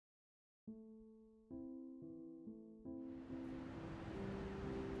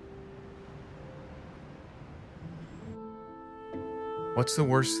What's the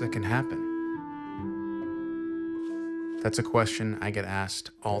worst that can happen? That's a question I get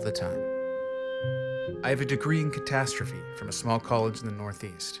asked all the time. I have a degree in catastrophe from a small college in the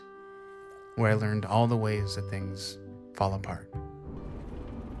Northeast, where I learned all the ways that things fall apart.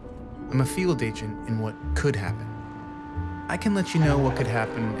 I'm a field agent in what could happen. I can let you know what could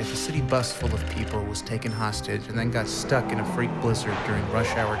happen if a city bus full of people was taken hostage and then got stuck in a freak blizzard during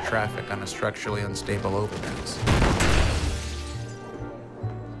rush hour traffic on a structurally unstable overpass.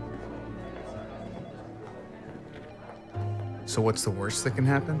 So what's the worst that can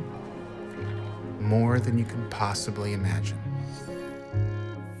happen? More than you can possibly imagine.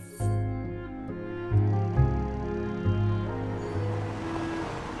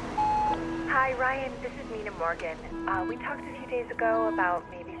 Hi, Ryan. This is Nina Morgan. We talked a few days ago about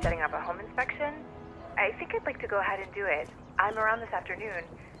maybe setting up a home inspection. I think I'd like to go ahead and do it. I'm around this afternoon.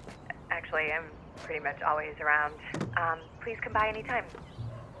 Actually, I'm pretty much always around. Please come by anytime.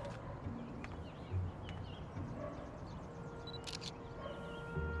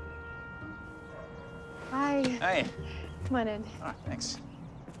 Hi. Hey. Come on in. Oh, thanks.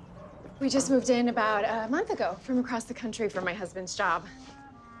 We just moved in about a month ago from across the country for my husband's job.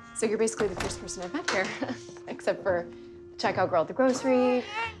 So you're basically the first person I've met here, except for the checkout girl at the grocery.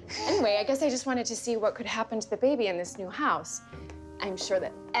 Anyway, I guess I just wanted to see what could happen to the baby in this new house. I'm sure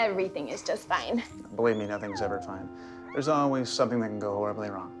that everything is just fine. Believe me, nothing's ever fine. There's always something that can go horribly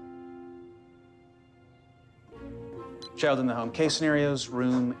wrong. Child in the home. Case scenarios,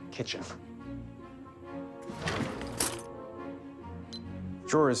 room, kitchen.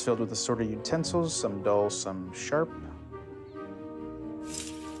 Drawer is filled with assorted utensils, some dull, some sharp.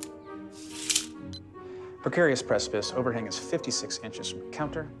 Precarious precipice. Overhang is 56 inches from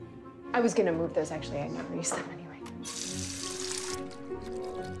counter. I was gonna move those, actually. I never use them anyway.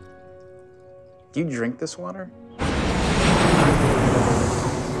 Do you drink this water?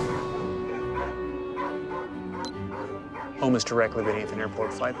 Home is directly beneath an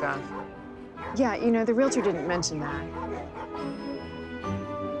airport flight path. Yeah, you know, the realtor didn't mention that.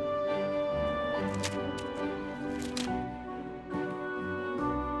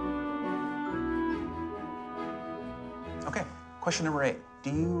 Okay, question number 8.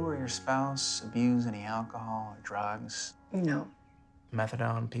 Do you or your spouse abuse any alcohol or drugs? No.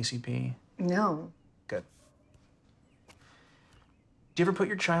 Methadone, PCP? No. Good. Do you ever put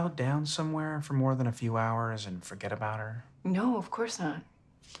your child down somewhere for more than a few hours and forget about her? No, of course not.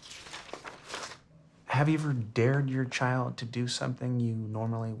 Have you ever dared your child to do something you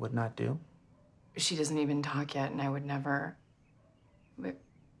normally would not do? She doesn't even talk yet, and I would never. But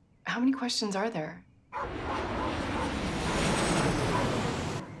how many questions are there?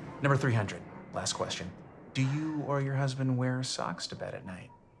 Number 300, last question. Do you or your husband wear socks to bed at night?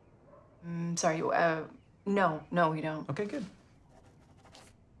 Sorry, no, we don't. Okay, good.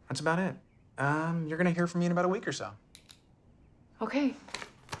 That's about it. You're gonna hear from me in about a week or so. Okay.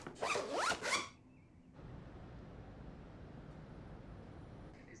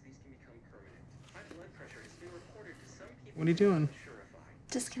 What are you doing?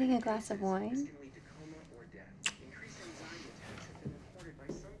 Just getting a glass of wine.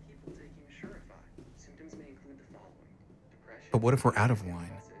 But what if we're out of wine?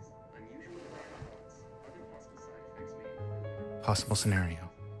 Possible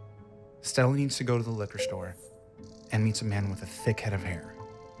scenario. Stella needs to go to the liquor store and meets a man with a thick head of hair.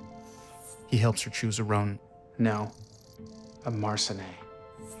 He helps her choose a Rhone. No, a Marcenay.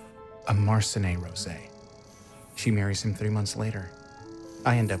 A Marcenay rosé. She marries him 3 months later.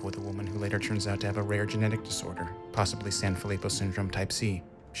 I end up with a woman who later turns out to have a rare genetic disorder, possibly Sanfilippo syndrome type C.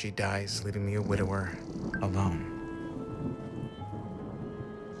 She dies, leaving me a widower, alone.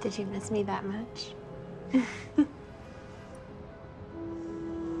 Did you miss me that much?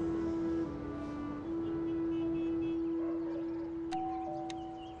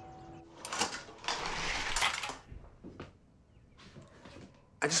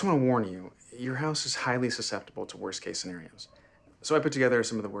 I just want to warn you, your house is highly susceptible to worst case scenarios. So I put together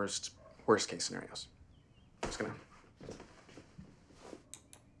some of the worst case scenarios. Just gonna.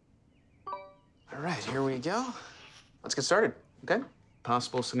 All right, here we go. Let's get started, okay?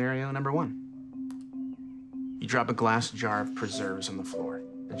 Possible scenario number 1. You drop a glass jar of preserves on the floor.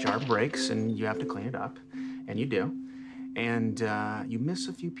 The jar breaks and you have to clean it up, and you do. And you miss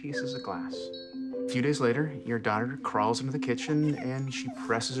a few pieces of glass. A few days later, your daughter crawls into the kitchen and she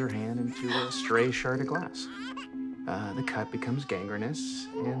presses her hand into a stray shard of glass. The cut becomes gangrenous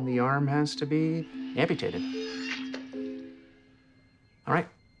and the arm has to be amputated. All right,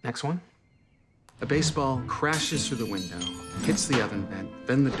 next one. A baseball crashes through the window, hits the oven vent,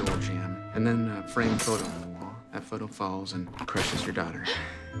 then the door jamb, and then a framed photo on the wall. That photo falls and crushes your daughter.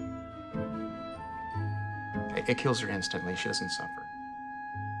 It kills her instantly. She doesn't suffer.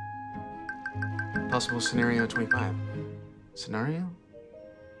 Possible scenario 25. Scenario?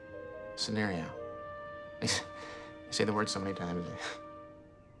 Scenario. I say the word so many times.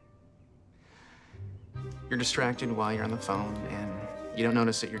 You're distracted while you're on the phone, and you don't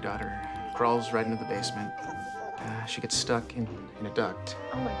notice that your daughter crawls right into the basement. She gets stuck in a duct.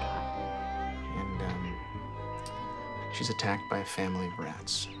 Oh my God. And she's attacked by a family of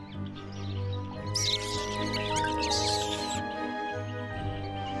rats.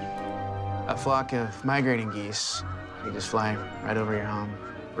 A flock of migrating geese, they just fly right over your home,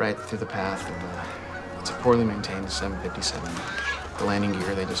 right through the path, and it's a poorly maintained 757. The landing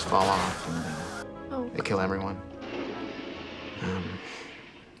gear, they just fall off, and they kill everyone.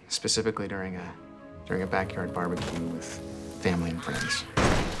 Specifically during a backyard barbecue with family and friends.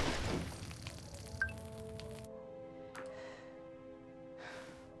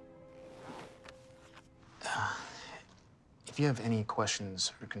 If you have any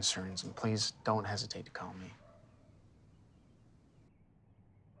questions or concerns, please don't hesitate to call me.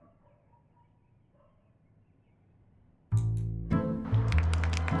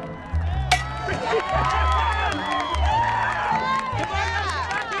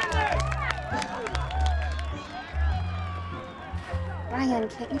 Ryan,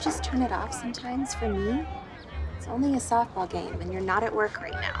 can't you just turn it off sometimes for me? It's only a softball game, and you're not at work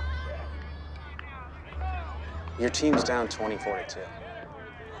right now. Your team's down 24-2.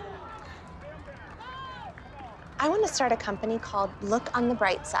 I want to start a company called Look on the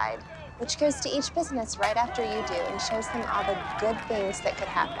Bright Side, which goes to each business right after you do and shows them all the good things that could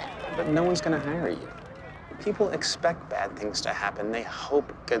happen. But no one's gonna hire you. People expect bad things to happen. They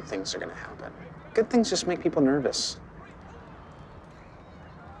hope good things are gonna happen. Good things just make people nervous.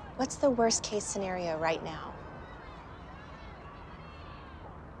 What's the worst case scenario right now?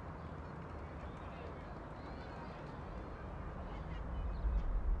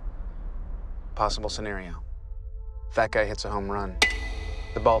 Possible scenario. Fat guy hits a home run.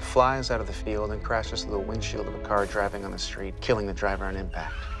 The ball flies out of the field and crashes through the windshield of a car driving on the street, killing the driver on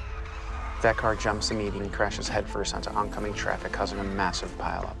impact. That car jumps immediately and crashes headfirst onto oncoming traffic, causing a massive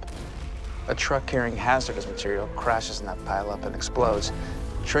pileup. A truck carrying hazardous material crashes in that pileup and explodes,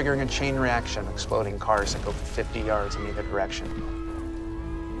 triggering a chain reaction of exploding cars that go for 50 yards in either direction.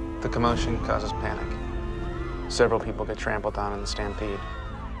 The commotion causes panic. Several people get trampled on in the stampede.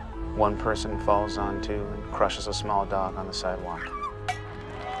 One person falls onto and crushes a small dog on the sidewalk.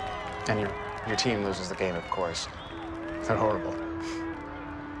 And your team loses the game, of course. They're horrible.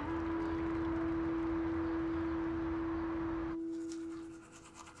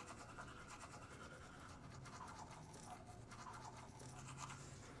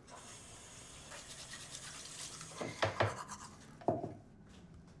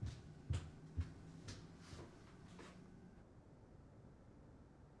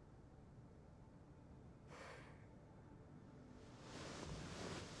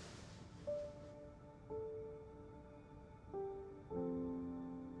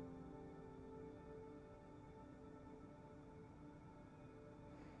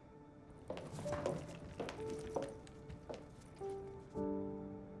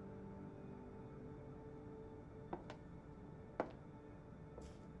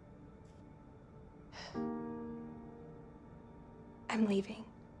 I'm leaving.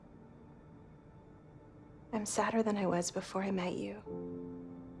 I'm sadder than I was before I met you.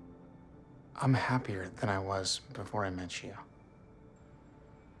 I'm happier than I was before I met you.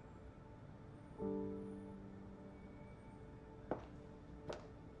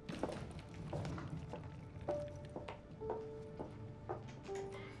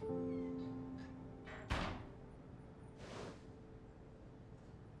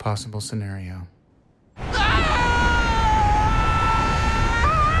 Possible scenario.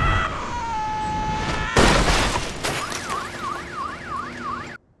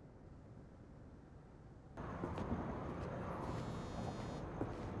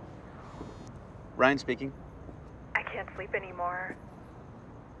 Ryan speaking. I can't sleep anymore.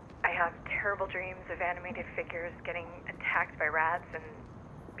 I have terrible dreams of animated figures getting attacked by rats and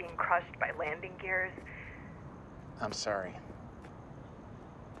being crushed by landing gears. I'm sorry.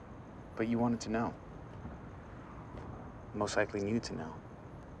 But you wanted to know. Most likely needed to know.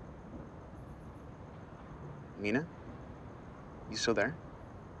 Mina? You still there?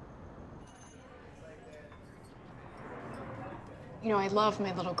 You know, I love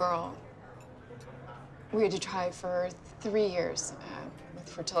my little girl. We had to try for 3 years with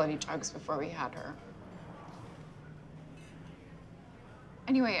fertility drugs before we had her.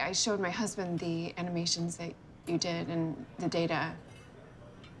 Anyway, I showed my husband the animations that you did and the data.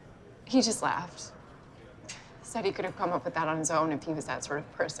 He just laughed. Said he could have come up with that on his own if he was that sort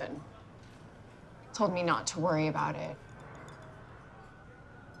of person. Told me not to worry about it.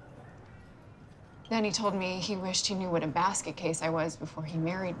 Then he told me he wished he knew what a basket case I was before he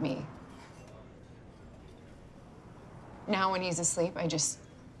married me. Now when he's asleep, I just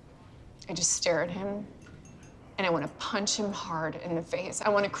stare at him and I want to punch him hard in the face. I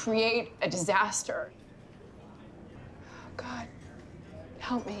want to create a disaster. Oh, God,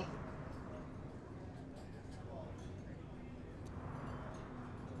 help me.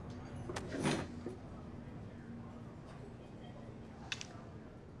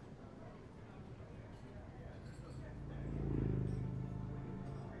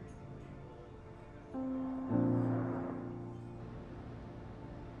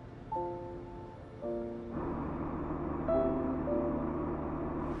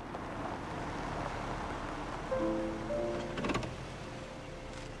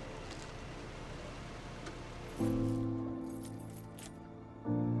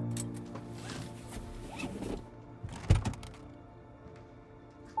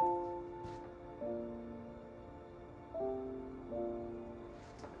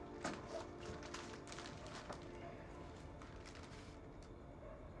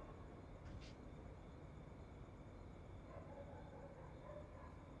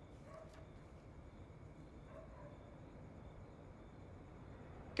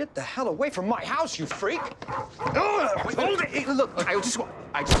 Get the hell away from my house, you freak! Hey, look, I just... You're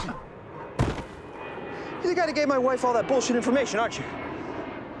the guy that gave my wife all that bullshit information, aren't you?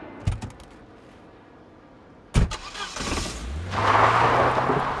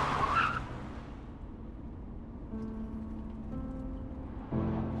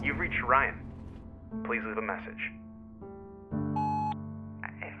 You've reached Ryan. Please leave a message.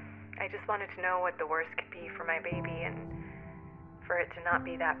 I just wanted to know what the worst could be for my baby and for it to not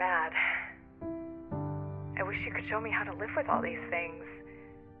be that bad. I wish you could show me how to live with all these things.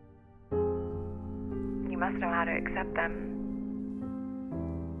 You must know how to accept them.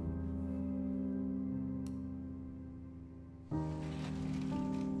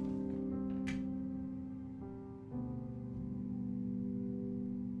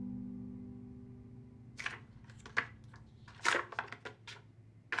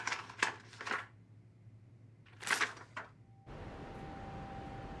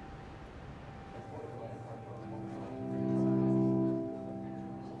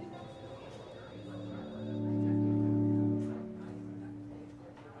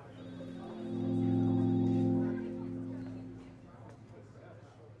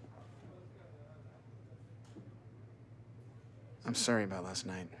 I'm sorry about last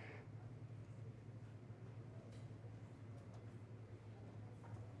night.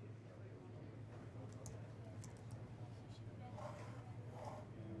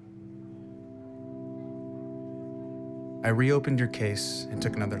 I reopened your case and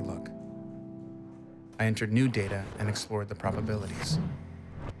took another look. I entered new data and explored the probabilities.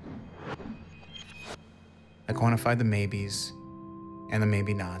 I quantified the maybes and the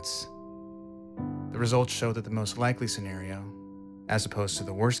maybe nots. The results show that the most likely scenario, as opposed to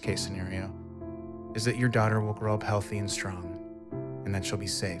the worst case scenario, is that your daughter will grow up healthy and strong, and that she'll be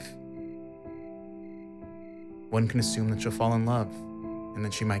safe. One can assume that she'll fall in love, and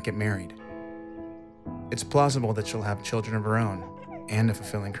that she might get married. It's plausible that she'll have children of her own, and a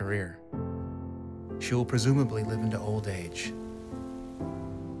fulfilling career. She will presumably live into old age.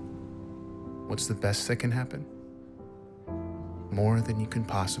 What's the best that can happen? More than you can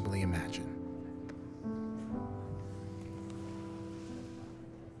possibly imagine.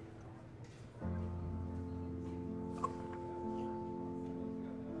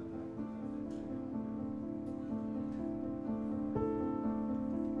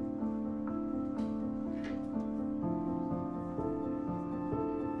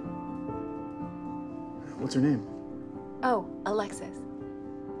 What's her name? Oh, Alexis.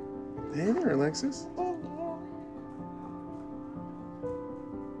 Hey there, Alexis.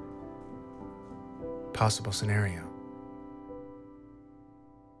 Possible scenario.